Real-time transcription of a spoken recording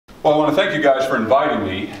Well, I want to thank you guys for inviting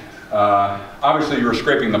me. Obviously, you were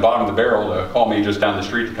scraping the bottom of the barrel to call me just down the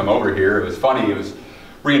street to come over here. It was funny. It was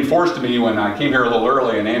reinforced to me when I came here a little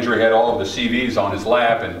early and Andrew had all of the CVs on his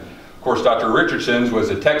lap. And of course, Dr. Richardson's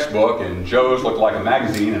was a textbook and Joe's looked like a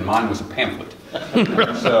magazine and mine was a pamphlet.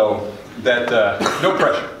 So that, no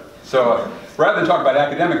pressure. So rather than talk about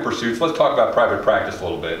academic pursuits, let's talk about private practice a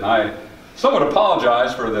little bit. And I somewhat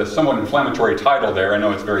apologize for the somewhat inflammatory title there. I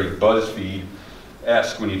know it's very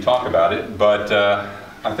BuzzFeed-esque when you talk about it, but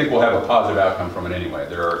I think we'll have a positive outcome from it anyway.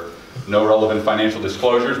 There are no relevant financial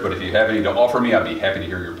disclosures, but if you have any to offer me, I'd be happy to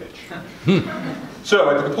hear your pitch. So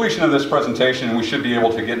at the completion of this presentation, we should be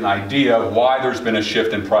able to get an idea of why there's been a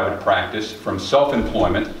shift in private practice from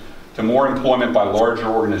self-employment to more employment by larger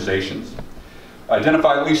organizations,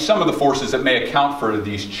 identify at least some of the forces that may account for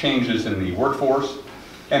these changes in the workforce,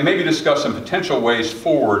 and maybe discuss some potential ways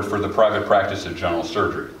forward for the private practice of general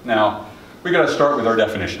surgery. Now, we got to start with our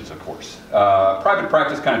definitions, of course. Private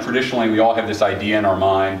practice, kind of traditionally, we all have this idea in our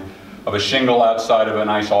mind of a shingle outside of a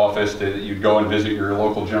nice office that you'd go and visit your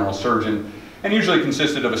local general surgeon, and usually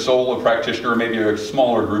consisted of a solo practitioner or maybe a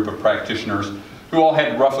smaller group of practitioners who all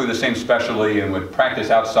had roughly the same specialty and would practice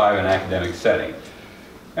outside of an academic setting.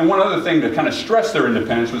 And one other thing to kind of stress their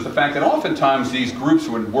independence was the fact that oftentimes these groups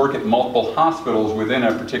would work at multiple hospitals within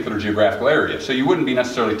a particular geographical area. So you wouldn't be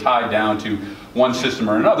necessarily tied down to one system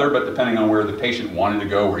or another, but depending on where the patient wanted to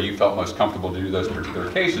go, where you felt most comfortable to do those particular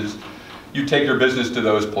cases, you take your business to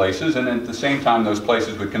those places, and at the same time those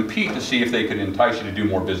places would compete to see if they could entice you to do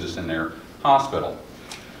more business in their hospital.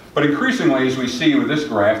 But increasingly, as we see with this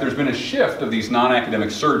graph, there's been a shift of these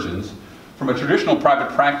non-academic surgeons from a traditional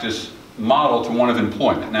private practice model to one of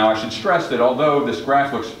employment. Now, I should stress that although this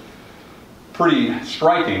graph looks pretty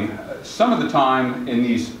striking, some of the time in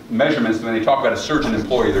these measurements, when they talk about a surgeon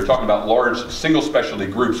employee, they're talking about large single specialty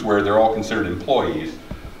groups where they're all considered employees,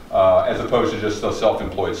 as opposed to just a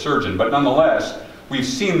self-employed surgeon. But nonetheless, we've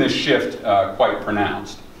seen this shift quite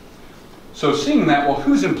pronounced. So seeing that, well,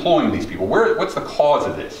 who's employing these people? What's the cause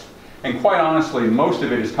of this? And quite honestly, most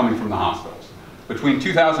of it is coming from the hospitals. Between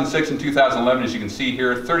 2006 and 2011, as you can see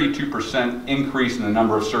here, 32% increase in the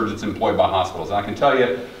number of surgeons employed by hospitals. And I can tell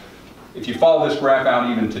you, if you follow this graph out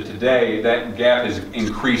even to today, that gap has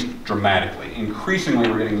increased dramatically. Increasingly,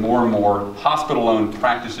 we're getting more and more hospital-owned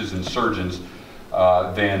practices and surgeons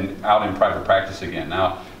than out in private practice again.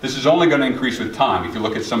 Now, this is only going to increase with time. If you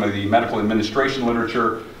look at some of the medical administration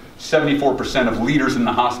literature, 74% of leaders in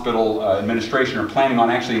the hospital administration are planning on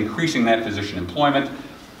actually increasing that physician employment.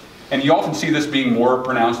 And you often see this being more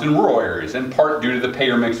pronounced in rural areas, in part due to the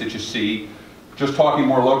payer mix that you see. Just talking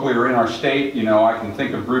more locally or in our state, you know, I can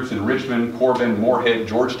think of groups in Richmond, Corbin, Moorhead,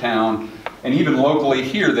 Georgetown, and even locally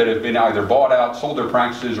here that have been either bought out, sold their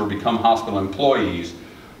practices, or become hospital employees,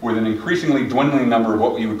 with an increasingly dwindling number of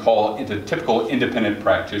what we would call a typical independent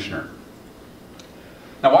practitioner.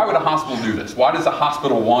 Now, why would a hospital do this? Why does a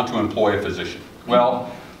hospital want to employ a physician?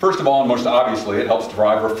 Well, first of all, and most obviously, it helps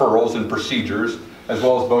drive referrals and procedures, as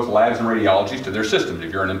well as both labs and radiologies to their systems.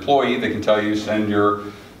 If you're an employee, they can tell you, send your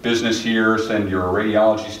business here, send your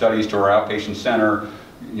radiology studies to our outpatient center,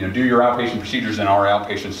 you know, do your outpatient procedures in our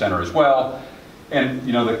outpatient center as well. And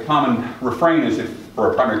you know, the common refrain is, if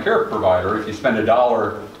for a primary care provider, if you spend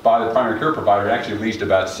 $1 by the primary care provider, it actually leads to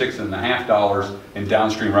about $6.50 in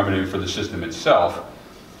downstream revenue for the system itself.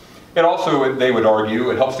 It also, they would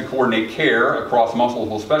argue, it helps to coordinate care across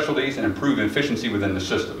multiple specialties and improve efficiency within the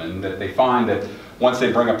system. And that they find that once they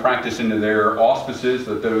bring a practice into their auspices,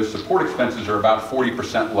 that those support expenses are about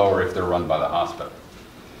 40% lower if they're run by the hospital.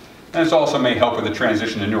 And this also may help with the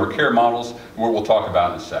transition to newer care models, what we'll talk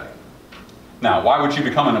about in a second. Now, why would you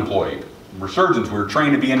become an employee? We're surgeons, we're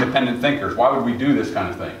trained to be independent thinkers. Why would we do this kind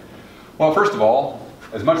of thing? Well, first of all,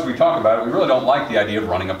 as much as we talk about it, we really don't like the idea of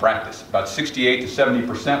running a practice. About 68 to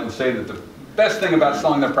 70% would say that the best thing about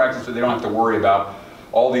selling their practice is that they don't have to worry about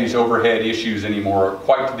all these overhead issues anymore,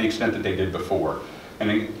 quite to the extent that they did before.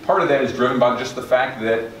 And part of that is driven by just the fact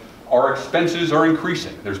that our expenses are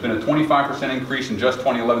increasing. There's been a 25% increase in just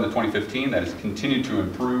 2011 to 2015 that has continued to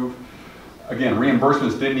improve. Again,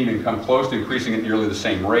 reimbursements didn't even come close to increasing at nearly the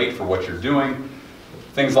same rate for what you're doing.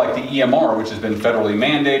 Things like the EMR, which has been federally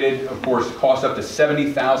mandated, of course, costs up to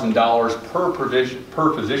 $70,000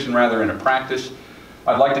 per physician in a practice.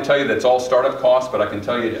 I'd like to tell you that's all startup costs, but I can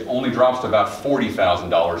tell you it only drops to about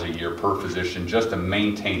 $40,000 a year per physician just to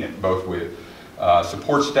maintain it, both with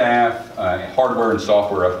support staff, hardware and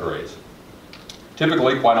software upgrades.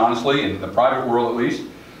 Typically, quite honestly, in the private world at least,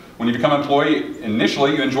 when you become an employee,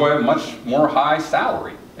 initially you enjoy a much more high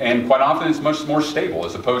salary. And quite often it's much more stable,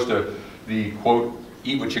 as opposed to the, quote,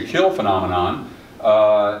 eat what you kill phenomenon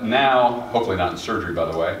Now, hopefully not in surgery, by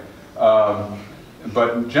the way,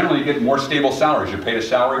 but generally you get more stable salaries. You're paid a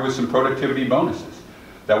salary with some productivity bonuses.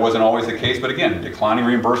 That wasn't always the case, but again, declining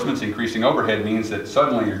reimbursements, increasing overhead means that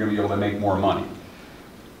suddenly you're going to be able to make more money.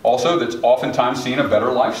 Also, that's oftentimes seen a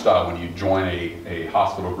better lifestyle when you join a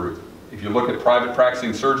hospital group. If you look at private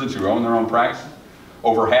practicing surgeons who own their own practice,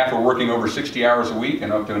 over half are working over 60 hours a week,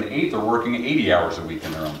 and up to an eighth are working 80 hours a week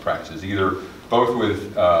in their own practices, either both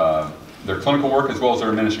with their clinical work as well as their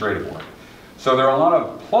administrative work. So there are a lot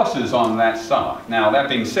of pluses on that side. Now, that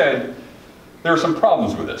being said, there are some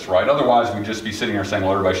problems with this, right? Otherwise, we'd just be sitting here saying,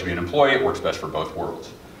 well, everybody should be an employee. It works best for both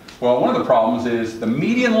worlds. Well, one of the problems is the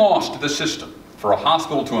median loss to the system for a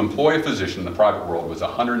hospital to employ a physician in the private world was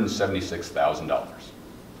 $176,000.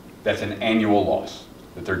 That's an annual loss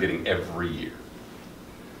that they're getting every year.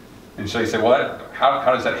 And so you say, well,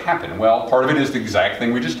 how does that happen? Well, part of it is the exact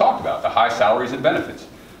thing we just talked about, the high salaries and benefits.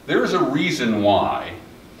 There is a reason why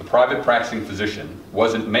the private practicing physician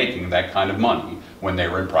wasn't making that kind of money when they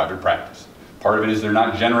were in private practice. Part of it is they're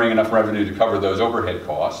not generating enough revenue to cover those overhead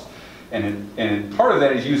costs. And part of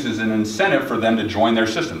that is used as an incentive for them to join their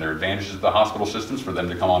system. There are advantages of the hospital systems for them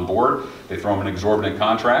to come on board. They throw them an exorbitant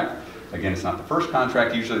contract. Again, it's not the first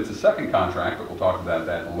contract, usually it's the second contract, but we'll talk about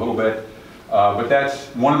that in a little bit. But that's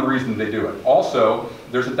one of the reasons they do it. Also,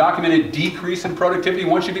 there's a documented decrease in productivity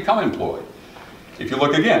once you become employed. If you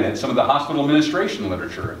look again at some of the hospital administration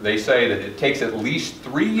literature, they say that it takes at least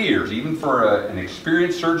 3 years, even for an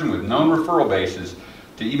experienced surgeon with known referral bases,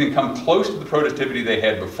 to even come close to the productivity they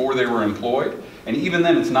had before they were employed. And even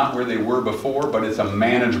then, it's not where they were before, but it's a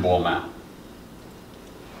manageable amount.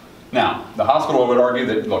 Now, the hospital would argue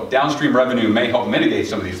that, look, downstream revenue may help mitigate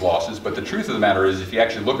some of these losses, but the truth of the matter is, if you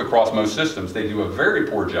actually look across most systems, they do a very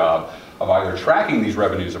poor job of either tracking these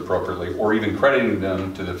revenues appropriately or even crediting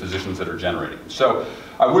them to the physicians that are generating them. So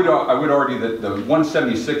I would argue that the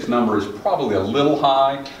 176 number is probably a little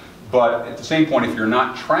high, but at the same point, if you're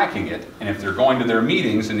not tracking it, and if they're going to their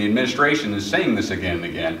meetings and the administration is saying this again and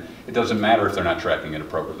again, it doesn't matter if they're not tracking it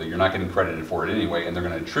appropriately. You're not getting credited for it anyway, and they're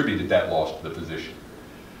going to attribute that loss to the physician.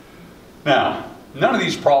 Now, none of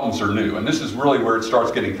these problems are new, and this is really where it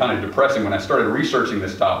starts getting kind of depressing. When I started researching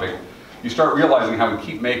this topic, you start realizing how we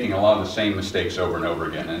keep making a lot of the same mistakes over and over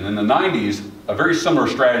again. And in the 90s, a very similar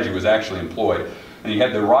strategy was actually employed, and you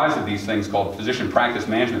had the rise of these things called physician practice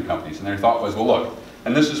management companies, and their thought was, well, look,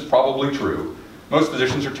 and this is probably true, most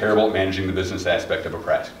physicians are terrible at managing the business aspect of a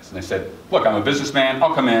practice. And they said, look, I'm a businessman,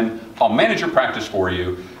 I'll come in, I'll manage your practice for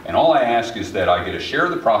you, and all I ask is that I get a share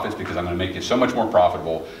of the profits because I'm going to make you so much more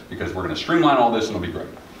profitable because we're going to streamline all this and it'll be great.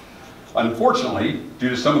 Unfortunately, due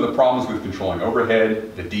to some of the problems with controlling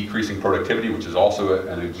overhead, the decreasing productivity, which is also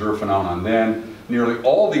an observed phenomenon then, nearly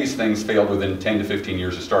all these things failed within 10 to 15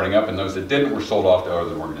 years of starting up, and those that didn't were sold off to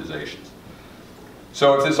other organizations.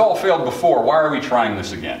 So if this all failed before, why are we trying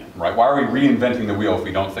this again, right? Why are we reinventing the wheel if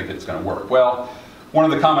we don't think it's going to work? Well, one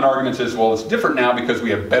of the common arguments is, well, it's different now because we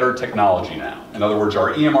have better technology now. In other words,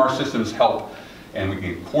 our EMR systems help, and we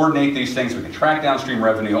can coordinate these things, we can track downstream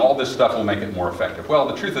revenue, all this stuff will make it more effective. Well,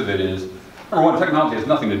 the truth of it is, number one, technology has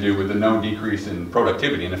nothing to do with the known decrease in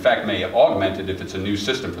productivity, and in fact may augment it if it's a new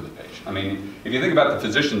system for the patient. I mean, if you think about the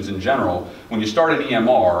physicians in general, when you start an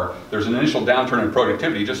EMR, there's an initial downturn in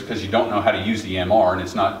productivity just because you don't know how to use the EMR and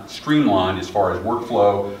it's not streamlined as far as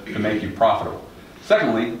workflow to make you profitable.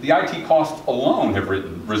 Secondly, the IT costs alone have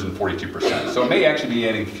risen 42%, so it may actually be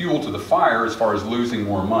adding fuel to the fire as far as losing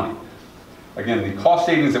more money. Again, the cost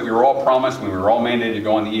savings that we were all promised when we were all mandated to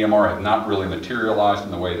go on the EMR have not really materialized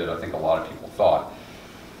in the way that I think a lot of people thought.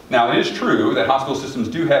 Now, it is true that hospital systems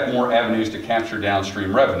do have more avenues to capture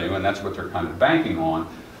downstream revenue, and that's what they're kind of banking on.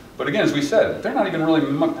 But again, as we said, they're not even really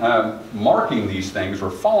marking these things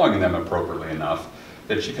or following them appropriately enough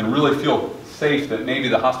that you can really feel safe that maybe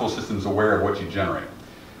the hospital system's aware of what you generate.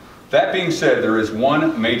 That being said, there is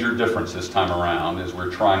one major difference this time around as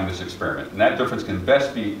we're trying this experiment, and that difference can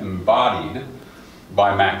best be embodied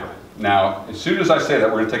by MACRA. Now, as soon as I say that,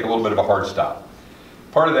 we're going to take a little bit of a hard stop.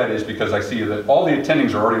 Part of that is because I see that all the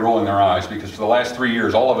attendings are already rolling their eyes because for the last 3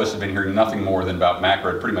 years, all of us have been hearing nothing more than about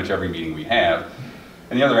MACRA at pretty much every meeting we have.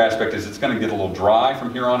 And the other aspect is it's going to get a little dry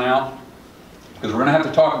from here on out because we're going to have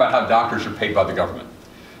to talk about how doctors are paid by the government.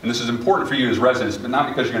 And this is important for you as residents, but not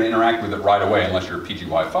because you're going to interact with it right away unless you're a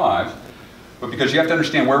PGY5, but because you have to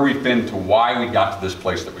understand where we've been to why we got to this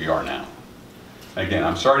place that we are now. Again,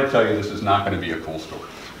 I'm sorry to tell you this is not going to be a cool story.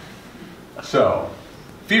 So,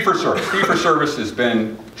 fee-for-service. Fee-for-service has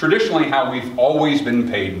been traditionally how we've always been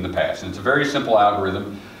paid in the past. And it's a very simple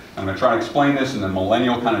algorithm. I'm going to try to explain this in the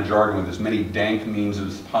millennial kind of jargon with as many dank means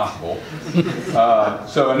as possible.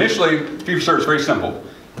 So initially, fee-for-service is very simple.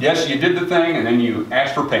 Yes, you did the thing, and then you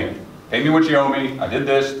asked for payment. Pay me what you owe me, I did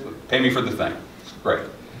this, pay me for the thing. It's great.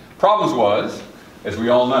 Problems was, as we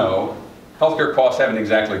all know, healthcare costs haven't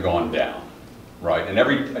exactly gone down, right? And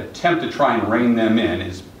every attempt to try and rein them in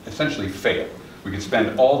is essentially failed. We could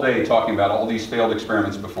spend all day talking about all these failed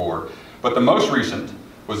experiments before, but the most recent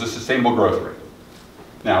was the sustainable growth rate.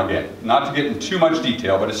 Now again, not to get in too much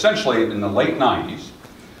detail, but essentially in the late 90s,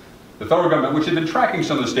 the federal government, which had been tracking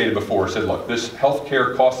some of this data before, said, look, this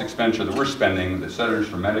healthcare cost expenditure that we're spending, the Centers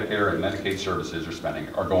for Medicare and Medicaid Services are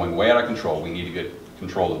spending, are going way out of control. We need to get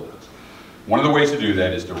control of those. One of the ways to do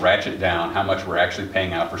that is to ratchet down how much we're actually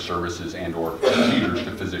paying out for services and or procedures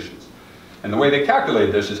to physicians. And the way they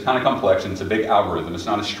calculated this is kind of complex, and it's a big algorithm. It's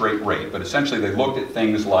not a straight rate, but essentially they looked at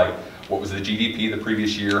things like what was the GDP the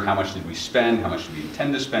previous year, how much did we spend, how much did we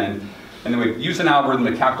intend to spend, and then we used an algorithm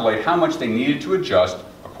to calculate how much they needed to adjust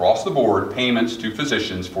across the board payments to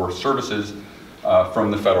physicians for services from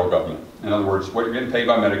the federal government. In other words, what you're getting paid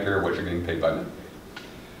by Medicare, what you're getting paid by Medicaid.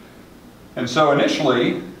 And so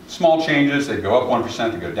initially, small changes, they go up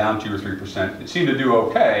 1%, they go down 2 or 3%. It seemed to do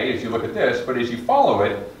okay if you look at this, but as you follow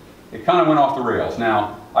it, it kind of went off the rails.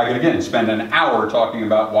 Now, I could again spend an hour talking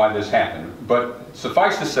about why this happened, but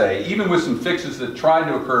suffice to say, even with some fixes that tried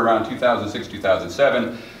to occur around 2006,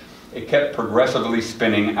 2007, it kept progressively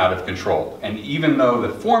spinning out of control. And even though the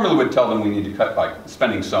formula would tell them we need to cut by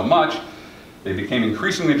spending so much, they became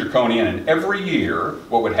increasingly draconian, and every year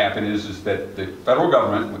what would happen is that the federal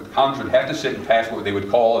government, with Congress, would have to sit and pass what they would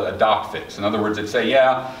call a doc fix. In other words, they'd say,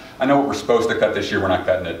 yeah, I know what we're supposed to cut this year, we're not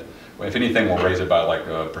cutting it. If anything, we'll raise it by like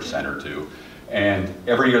 1% or 2%. And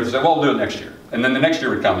every year they say, well, we'll do it next year. And then the next year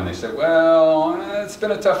would come and they say, well, it's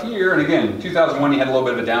been a tough year. And again, 2001, you had a little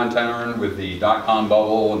bit of a downturn with the dot-com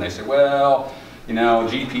bubble, and they say, well, you know,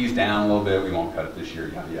 GDP's down a little bit, we won't cut it this year,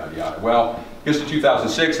 yada, yada, yada. Well, gets to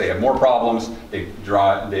 2006, they have more problems. They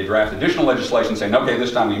draft additional legislation saying, okay,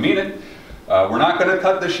 this time we mean it. We're not going to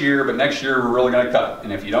cut this year, but next year we're really going to cut.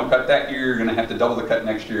 And if you don't cut that year, you're going to have to double the cut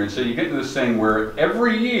next year. And so you get to this thing where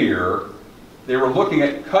every year they were looking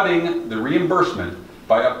at cutting the reimbursement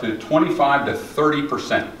by up to 25 to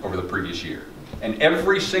 30% over the previous year. And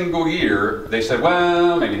every single year they said,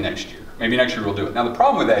 well, maybe next year. Maybe next year we'll do it. Now the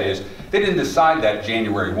problem with that is they didn't decide that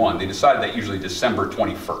January 1. They decided that usually December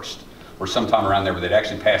 21st, or sometime around there where they'd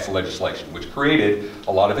actually pass the legislation, which created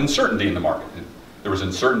a lot of uncertainty in the market. There was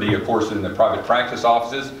uncertainty, of course, in the private practice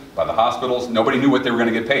offices, by the hospitals. Nobody knew what they were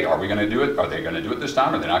going to get paid. Are we going to do it? Are they going to do it this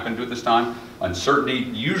time? Are they not going to do it this time?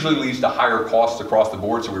 Uncertainty usually leads to higher costs across the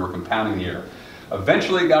board, so we were compounding the error.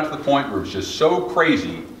 Eventually it got to the point where it was just so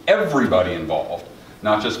crazy, everybody involved,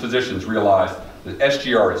 not just physicians, realized that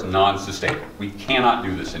SGR is non-sustainable. We cannot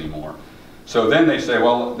do this anymore. So then they say,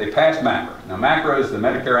 well, they passed MACRA. Now MACRA is the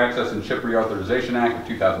Medicare Access and Chip Reauthorization Act of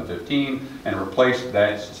 2015, and it replaced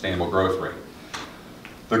that sustainable growth rate.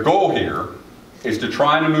 The goal here is to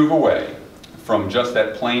try and move away from just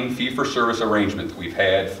that plain fee-for-service arrangement that we've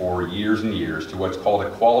had for years and years to what's called a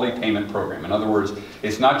quality payment program. In other words,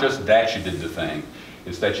 it's not just that you did the thing,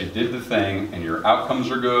 it's that you did the thing and your outcomes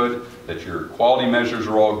are good, that your quality measures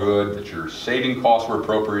are all good, that your saving costs were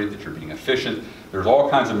appropriate, that you're being efficient. There's all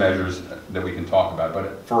kinds of measures that we can talk about.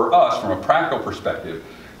 But for us, from a practical perspective,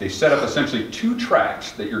 they set up essentially 2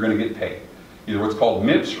 tracks that you're going to get paid. Either what's called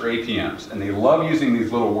MIPS or APMs. And they love using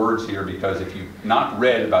these little words here because if you've not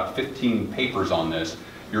read about 15 papers on this,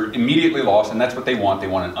 you're immediately lost, and that's what they want. They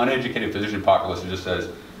want an uneducated physician populace who just says,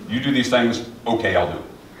 you do these things, okay, I'll do it.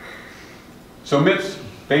 So MIPS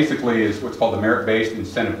basically is what's called the merit-based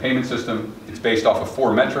incentive payment system. It's based off of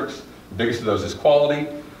 4 metrics. The biggest of those is quality.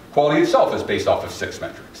 Quality itself is based off of 6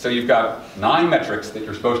 metrics. So you've got 9 metrics that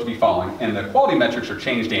you're supposed to be following, and the quality metrics are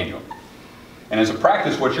changed annually. And as a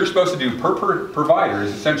practice, what you're supposed to do per provider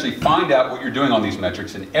is essentially find out what you're doing on these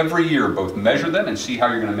metrics, and every year both measure them and see how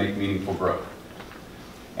you're going to make meaningful growth.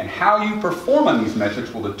 And how you perform on these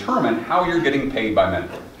metrics will determine how you're getting paid by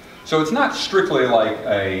Medicare. So it's not strictly like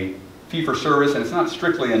a fee-for-service, and it's not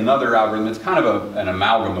strictly another algorithm. It's kind of an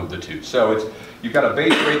amalgam of the two. So you've got a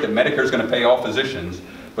base rate that Medicare is going to pay all physicians,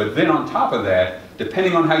 but then on top of that,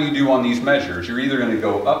 depending on how you do on these measures, you're either going to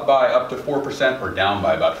go up to 4% or down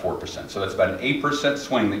by about 4%. So that's about an 8%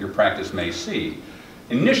 swing that your practice may see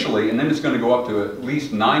initially, and then it's going to go up to at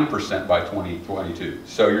least 9% by 2022.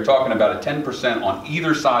 So you're talking about a 10% on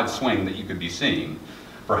either side swing that you could be seeing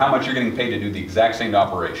for how much you're getting paid to do the exact same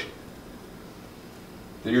operation.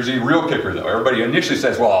 There's a real kicker though. Everybody initially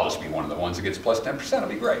says, well, I'll just be one of the ones that gets plus 10%, it'll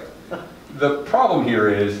be great. The problem here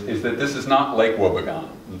is that this is not Lake Wobegon.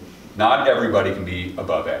 Not everybody can be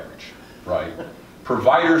above average, right?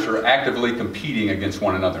 Providers are actively competing against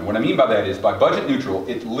one another. And what I mean by that is by budget neutral,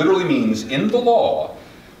 it literally means in the law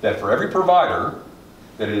that for every provider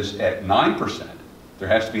that is at 9%, there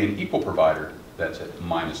has to be an equal provider that's at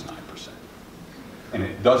 -9%. And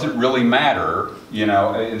it doesn't really matter, you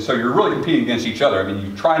know, and so you're really competing against each other. I mean,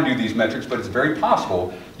 you try and do these metrics, but it's very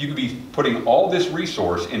possible you could be putting all this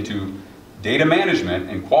resource into data management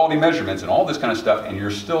and quality measurements and all this kind of stuff, and you're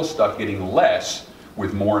still stuck getting less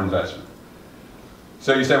with more investment.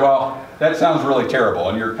 So you say, well, that sounds really terrible,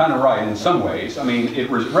 and you're kind of right in some ways. I mean, it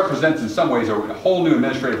represents in some ways a whole new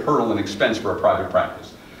administrative hurdle and expense for a private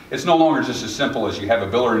practice. It's no longer just as simple as you have a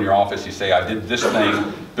biller in your office, you say, I did this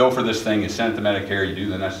thing, bill for this thing, you send it to Medicare, you do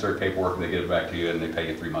the necessary paperwork, and they get it back to you, and they pay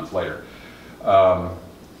you 3 months later.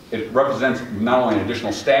 It represents not only an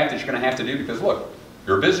additional staff that you're going to have to do, because look,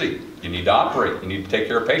 you're busy, you need to operate, you need to take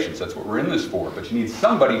care of patients, that's what we're in this for, but you need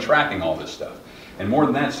somebody tracking all this stuff. And more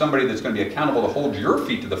than that, somebody that's going to be accountable to hold your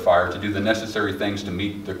feet to the fire to do the necessary things to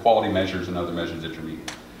meet the quality measures and other measures that you're meeting.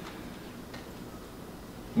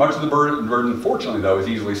 Much of the burden, fortunately, though, is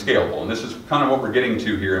easily scalable. And this is kind of what we're getting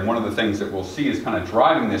to here. And one of the things that we'll see is kind of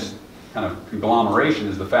driving this kind of conglomeration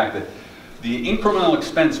is the fact that the incremental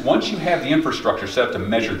expense, once you have the infrastructure set up to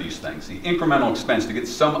measure these things, the incremental expense to get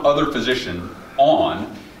some other physician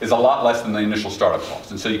on is a lot less than the initial startup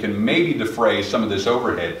cost. And so you can maybe defray some of this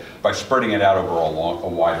overhead by spreading it out over a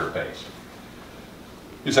wider base.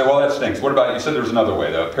 You say, well, that stinks. What about, you said there's another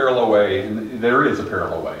way, though, a parallel way, and there is a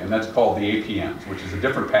parallel way, and that's called the APMs, which is a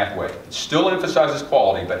different pathway. It still emphasizes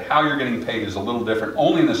quality, but how you're getting paid is a little different,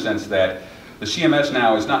 only in the sense that the CMS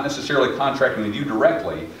now is not necessarily contracting with you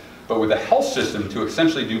directly, but with a health system to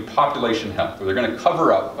essentially do population health, where they're going to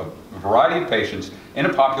cover up a variety of patients in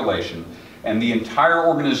a population, and the entire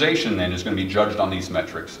organization then is going to be judged on these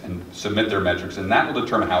metrics and submit their metrics, and that will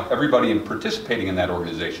determine how everybody participating in that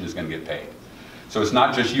organization is going to get paid. So it's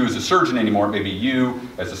not just you as a surgeon anymore, it may be you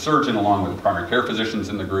as a surgeon along with the primary care physicians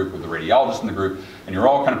in the group, with the radiologists in the group, and you're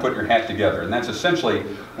all kind of putting your hat together. And that's essentially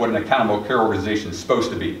what an accountable care organization is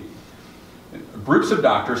supposed to be. Groups of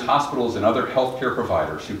doctors, hospitals, and other healthcare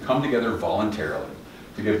providers who come together voluntarily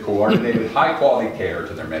to give coordinated, high-quality care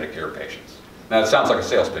to their Medicare patients. Now, it sounds like a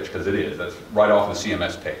sales pitch, because it is. That's right off the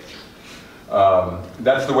CMS page.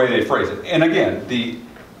 That's the way they phrase it. And again,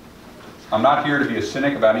 I'm not here to be a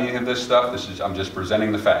cynic about any of this stuff. I'm just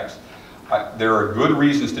presenting the facts. There are good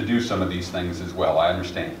reasons to do some of these things as well, I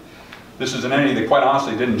understand. This is an entity that quite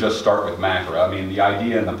honestly didn't just start with MACRA. I mean, the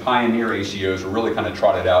idea and the pioneer ACOs were really kind of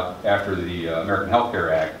trotted out after the American Health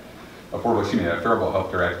Care Act, Affordable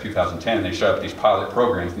Health Care Act of 2010. They shut up these pilot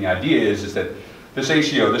programs. And the idea is that this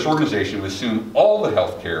ACO, this organization, would assume all the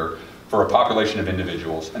health care for a population of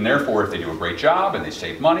individuals. And therefore, if they do a great job and they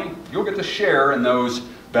save money, you'll get to share in those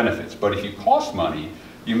benefits. But if you cost money,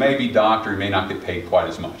 you may be docked or you may not get paid quite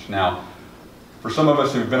as much. Now, for some of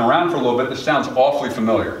us who've been around for a little bit, this sounds awfully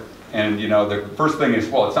familiar. And you know, the first thing is,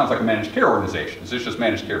 well, it sounds like a managed care organization. Is this just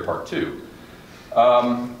managed care part 2?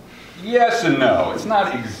 Yes and no. It's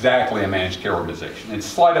not exactly a managed care organization. It's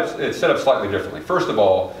set up slightly differently. First of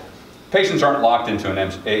all, patients aren't locked into an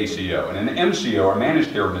ACO. And an MCO, or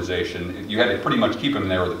managed care organization, you had to pretty much keep them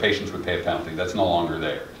there or the patients would pay a penalty. That's no longer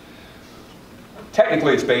there.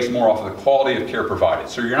 Technically, it's based more off of the quality of care provided.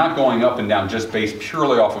 So you're not going up and down just based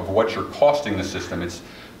purely off of what you're costing the system.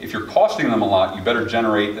 If you're costing them a lot, you better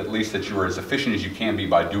generate at least that you're as efficient as you can be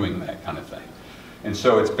by doing that kind of thing. And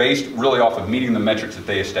so it's based really off of meeting the metrics that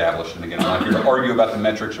they established. And again, I'm not here to argue about the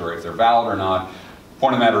metrics or if they're valid or not.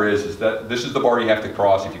 Point of the matter is that this is the bar you have to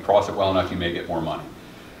cross. If you cross it well enough, you may get more money.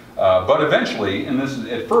 But eventually, and this is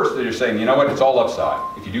at first they're saying, you know what, it's all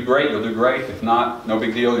upside. If you do great, you'll do great. If not, no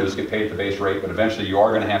big deal, you'll just get paid at the base rate. But eventually you are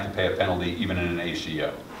going to have to pay a penalty even in an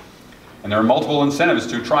ACO. And there are multiple incentives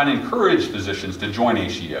to try and encourage physicians to join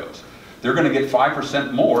ACOs. They're going to get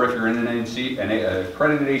 5% more if you're in an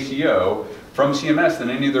accredited ACO from CMS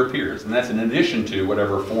than any of their peers. And that's in addition to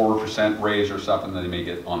whatever 4% raise or something that they may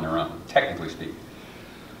get on their own, technically speaking.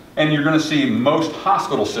 And you're going to see most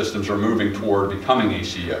hospital systems are moving toward becoming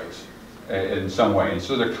ACOs in some way. And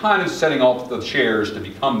so they're kind of setting up the chairs to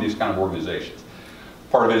become these kind of organizations.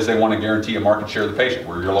 Part of it is they want to guarantee a market share of the patient.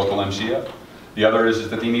 We're your local MCO. The other is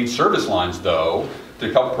that they need service lines, though,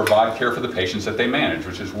 to help provide care for the patients that they manage,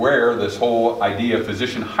 which is where this whole idea of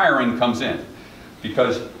physician hiring comes in.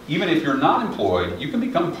 Because even if you're not employed, you can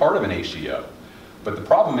become part of an ACO. But the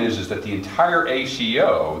problem is that the entire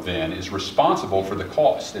ACO then is responsible for the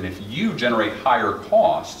cost. And if you generate higher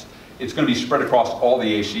costs, it's going to be spread across all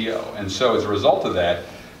the ACO. And so as a result of that,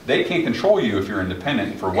 they can't control you if you're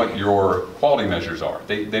independent for what your quality measures are.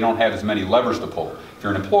 They don't have as many levers to pull. If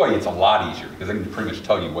you're an employee, it's a lot easier because they can pretty much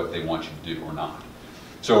tell you what they want you to do or not.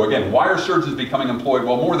 So again, why are surgeons becoming employed?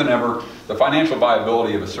 Well, more than ever, the financial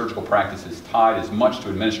viability of a surgical practice is tied as much to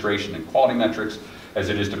administration and quality metrics as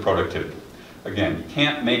it is to productivity. Again, you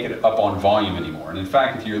can't make it up on volume anymore. And in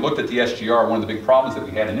fact, if you looked at the SGR, one of the big problems that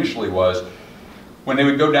we had initially was when they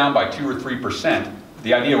would go down by 2 or 3%,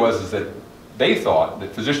 the idea was that they thought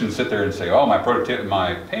that physicians sit there and say, oh, my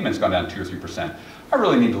payment's gone down 2 or 3%. I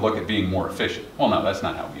really need to look at being more efficient. Well, no, that's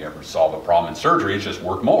not how we ever solve a problem in surgery. It's just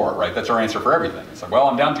work more, right? That's our answer for everything. It's like, well,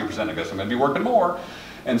 I'm down 2%, I guess I'm going to be working more.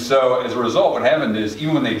 And so as a result, what happened is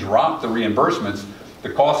even when they dropped the reimbursements, the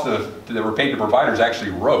cost that were paid to providers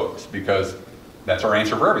actually rose because that's our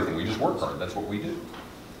answer for everything. We just work hard. That's what we do.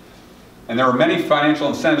 And there are many financial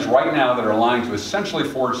incentives right now that are aligned to essentially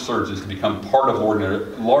force surgeons to become part of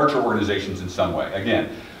larger organizations in some way.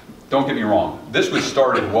 Again, don't get me wrong, this was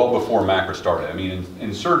started well before MACRA started. I mean,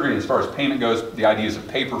 in surgery, as far as payment goes, the ideas of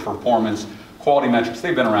pay for performance, quality metrics,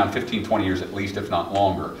 they've been around 15, 20 years at least, if not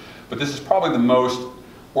longer. But this is probably the most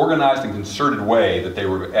organized and concerted way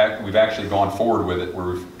that we've actually gone forward with it, where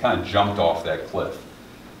we've kind of jumped off that cliff.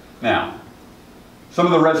 Now, some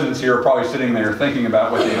of the residents here are probably sitting there thinking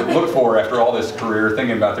about what they look for after all this career,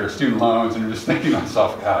 thinking about their student loans, and just thinking to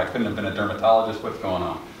myself, God, I couldn't have been a dermatologist, what's going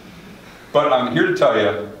on? But I'm here to tell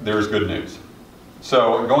you there's good news.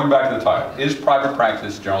 So going back to the title, is private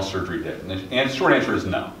practice general surgery dead? And the short answer is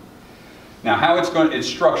no. Now how it's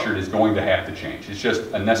structured is going to have to change. It's just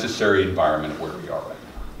a necessary environment of where we are right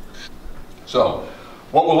now. So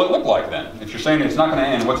what will it look like then? If you're saying it's not going to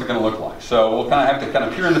end, what's it going to look like? So we'll kind of have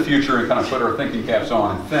to peer in the future and kind of put our thinking caps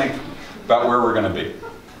on and think about where we're going to be.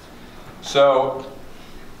 So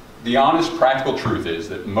the honest, practical truth is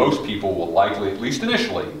that most people will likely, at least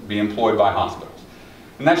initially, be employed by hospitals.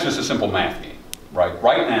 And that's just a simple math game, right?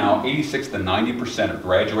 Right now, 86 to 90% of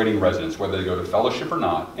graduating residents, whether they go to fellowship or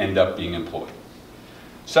not, end up being employed.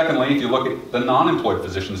 Secondly, if you look at the non-employed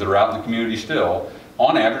physicians that are out in the community still,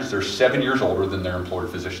 on average, they're 7 years older than their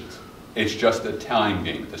employed physicians. It's just a time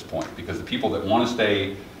game at this point, because the people that want to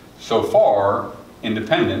stay so far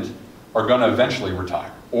independent are going to eventually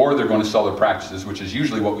retire, or they're going to sell their practices, which is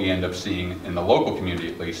usually what we end up seeing in the local community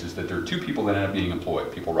at least, is that there are two people that end up being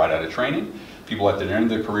employed. People right out of training, people at the end of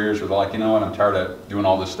their careers where they're like, you know what, I'm tired of doing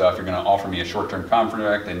all this stuff, you're going to offer me a short-term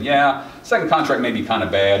contract, and yeah, second contract may be kind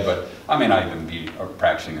of bad, but I may not even be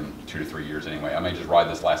practicing in 2 to 3 years anyway. I may just ride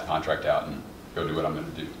this last contract out and go do what I'm going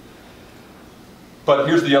to do. But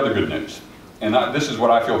here's the other good news, and this is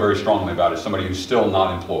what I feel very strongly about as somebody who's still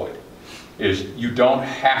not employed, is you don't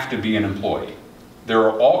have to be an employee. There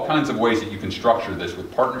are all kinds of ways that you can structure this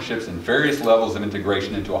with partnerships and various levels of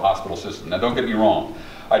integration into a hospital system. Now don't get me wrong,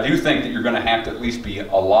 I do think that you're going to have to at least be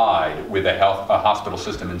allied with a hospital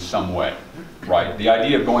system in some way, right? The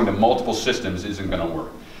idea of going to multiple systems isn't going to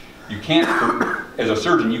work. You can't, as a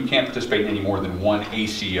surgeon, you can't participate in any more than one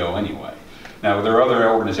ACO anyway. Now there are other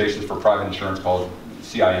organizations for private insurance called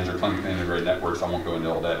CINs or Clinically Integrated Networks. I won't go into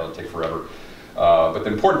all that, it'll take forever. But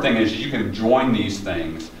the important thing is you can join these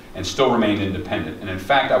things and still remain independent. And in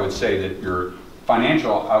fact, I would say that your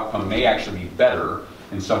financial outcome may actually be better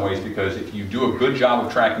in some ways, because if you do a good job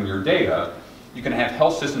of tracking your data, you can have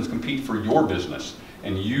health systems compete for your business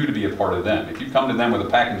and you to be a part of them. If you come to them with a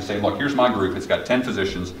package and say, look, here's my group, it's got 10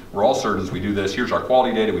 physicians, we're all surgeons, we do this, here's our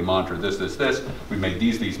quality data, we monitor this, we've made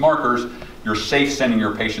these markers, you're safe sending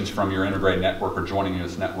your patients from your integrated network or joining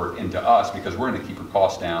this network into us because we're going to keep your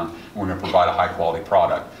costs down and we're going to provide a high quality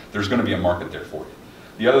product. There's going to be a market there for you.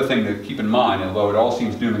 The other thing to keep in mind, although it all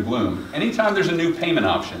seems doom and gloom, anytime there's a new payment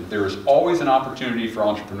option, there is always an opportunity for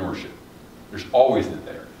entrepreneurship. There's always it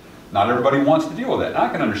there. Not everybody wants to deal with that, and I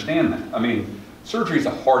can understand that. I mean, surgery is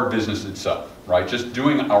a hard business itself, right? Just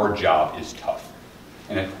doing our job is tough,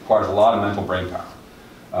 and it requires a lot of mental brain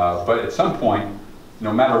power. But at some point,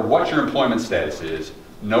 no matter what your employment status is,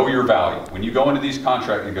 know your value. When you go into these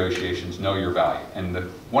contract negotiations, know your value. And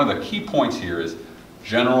one of the key points here is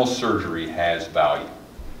general surgery has value.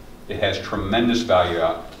 It has tremendous value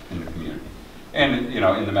out in the community and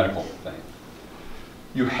in the medical thing.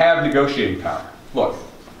 You have negotiating power. Look,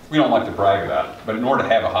 we don't like to brag about it, but in order to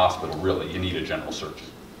have a hospital, really, you need a general surgeon.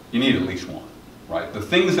 You need at least one, right? The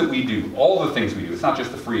things that we do, all the things we do, it's not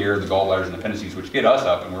just the free air, the gallbladders, and appendices, which get us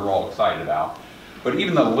up and we're all excited about, but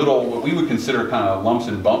even the little, what we would consider kind of lumps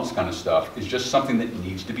and bumps kind of stuff is just something that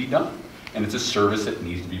needs to be done. And it's a service that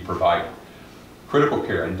needs to be provided. Critical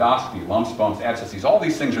care, endoscopy, lumps, bumps, abscesses, all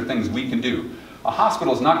these things are things we can do. A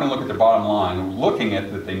hospital is not going to look at their bottom line, looking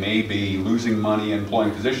at that they may be losing money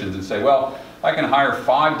employing physicians and say, well, I can hire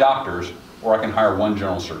 5 doctors or I can hire 1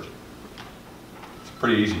 general surgeon. It's a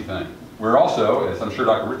pretty easy thing. We're also, as I'm sure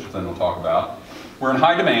Dr. Richardson will talk about, we're in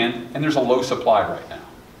high demand and there's a low supply right now.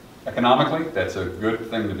 Economically, that's a good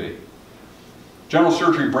thing to be. General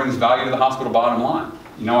surgery brings value to the hospital bottom line.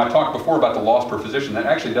 You know, I talked before about the loss per physician. That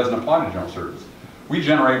actually doesn't apply to general surgeons. We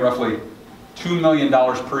generate roughly $2 million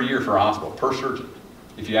per year for a hospital, per surgeon,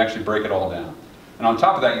 if you actually break it all down. And on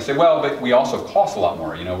top of that, you say, well, but we also cost a lot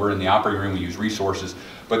more. You know, we're in the operating room, we use resources.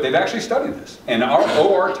 But they've actually studied this. And our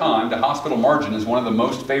OR time to hospital margin is one of the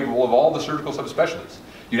most favorable of all the surgical subspecialties.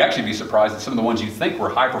 You'd actually be surprised at some of the ones you think were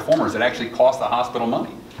high performers that actually cost the hospital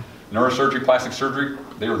money. Neurosurgery, plastic surgery,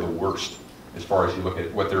 they are the worst as far as you look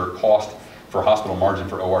at what their cost for hospital margin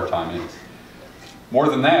for OR time is. More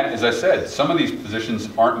than that, as I said, some of these physicians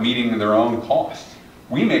aren't meeting their own costs.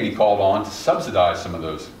 We may be called on to subsidize some of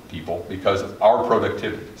those people because of our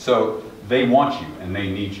productivity. So they want you and they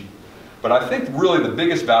need you. But I think really the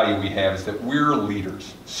biggest value we have is that we're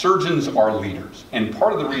leaders. Surgeons are leaders. And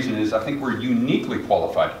part of the reason is I think we're uniquely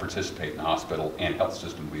qualified to participate in hospital and health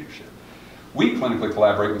system leadership. We clinically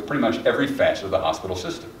collaborate with pretty much every facet of the hospital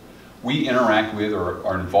system. We interact with or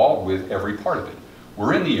are involved with every part of it.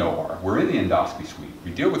 We're in the OR, we're in the endoscopy suite,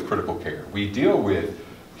 we deal with critical care, we deal with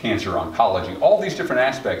cancer, oncology, all these different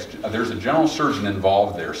aspects. There's a general surgeon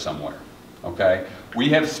involved there somewhere, okay? We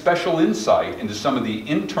have special insight into some of the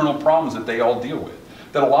internal problems that they all deal with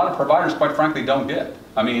that a lot of providers, quite frankly, don't get.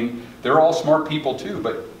 I mean, they're all smart people too,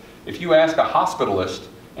 but if you ask a hospitalist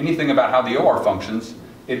anything about how the OR functions,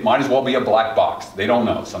 it might as well be a black box. They don't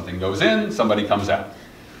know. Something goes in, somebody comes out.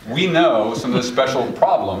 We know some of the special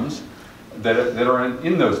problems that are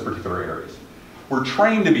in those particular areas. We're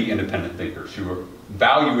trained to be independent thinkers who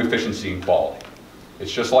value efficiency and quality.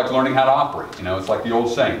 It's just like learning how to operate. You know, it's like the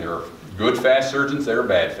old saying, there are good fast surgeons, there are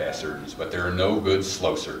bad fast surgeons, but there are no good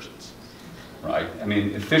slow surgeons, right? I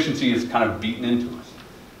mean, efficiency is kind of beaten into us.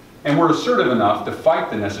 And we're assertive enough to fight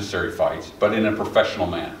the necessary fights, but in a professional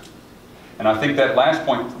manner. And I think that last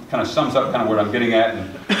point kind of sums up kind of what I'm getting at, and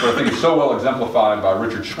what I think is so well exemplified by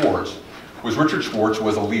Richard Schwartz, was Richard Schwartz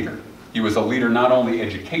was a leader. He was a leader not only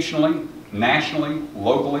educationally, nationally,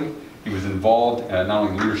 locally. He was involved not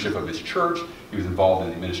only in leadership of his church, he was involved in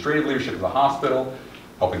the administrative leadership of the hospital,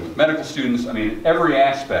 helping with medical students. I mean, every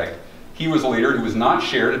aspect, he was a leader who was not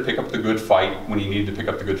scared to pick up the good fight when he needed to pick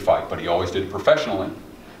up the good fight, but he always did it professionally.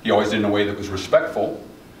 He always did it in a way that was respectful,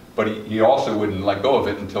 but he also wouldn't let go of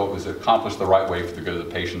it until it was accomplished the right way for the good of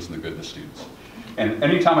the patients and the good of the students. And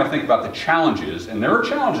anytime I think about the challenges, and there are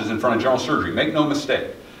challenges in front of general surgery, make no mistake,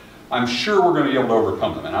 I'm sure we're going to be able to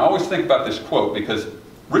overcome them. And I always think about this quote because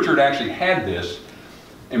Richard actually had this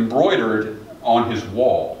embroidered on his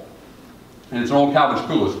wall. And it's an old Calvin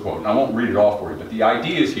Schoolis quote, and I won't read it all for you, but the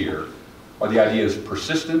ideas here are the ideas of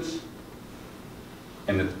persistence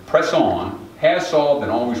and that press on has solved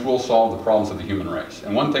and always will solve the problems of the human race.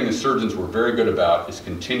 And one thing the surgeons were very good about is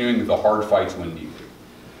continuing the hard fights when needed.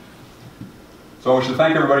 So I wish to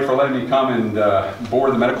thank everybody for letting me come and bore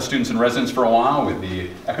the medical students and residents for a while with the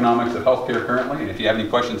economics of healthcare currently. And if you have any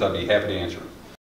questions, I'd be happy to answer them.